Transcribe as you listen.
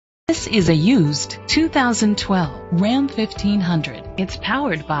This is a used 2012 Ram 1500. It's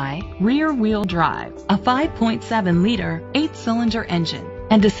powered by rear-wheel drive, a 5.7-liter, 8-cylinder engine,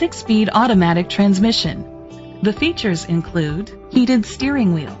 and a 6-speed automatic transmission. The features include heated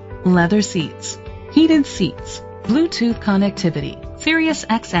steering wheel, leather seats, heated seats, Bluetooth connectivity, Sirius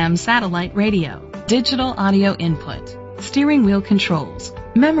XM satellite radio, digital audio input, steering wheel controls,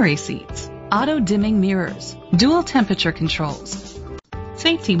 memory seats, auto-dimming mirrors, dual temperature controls.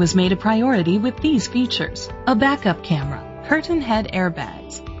 Safety was made a priority with these features: a backup camera, curtain head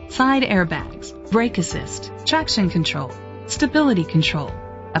airbags, side airbags, brake assist, traction control, stability control,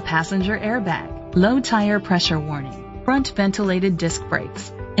 a passenger airbag, low tire pressure warning, front ventilated disc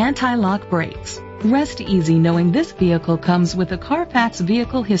brakes, anti-lock brakes. Rest easy knowing this vehicle comes with a Carfax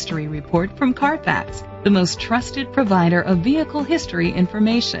Vehicle History Report from Carfax, the most trusted provider of vehicle history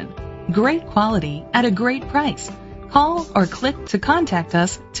information. Great quality at a great price. Call or click to contact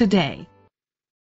us today.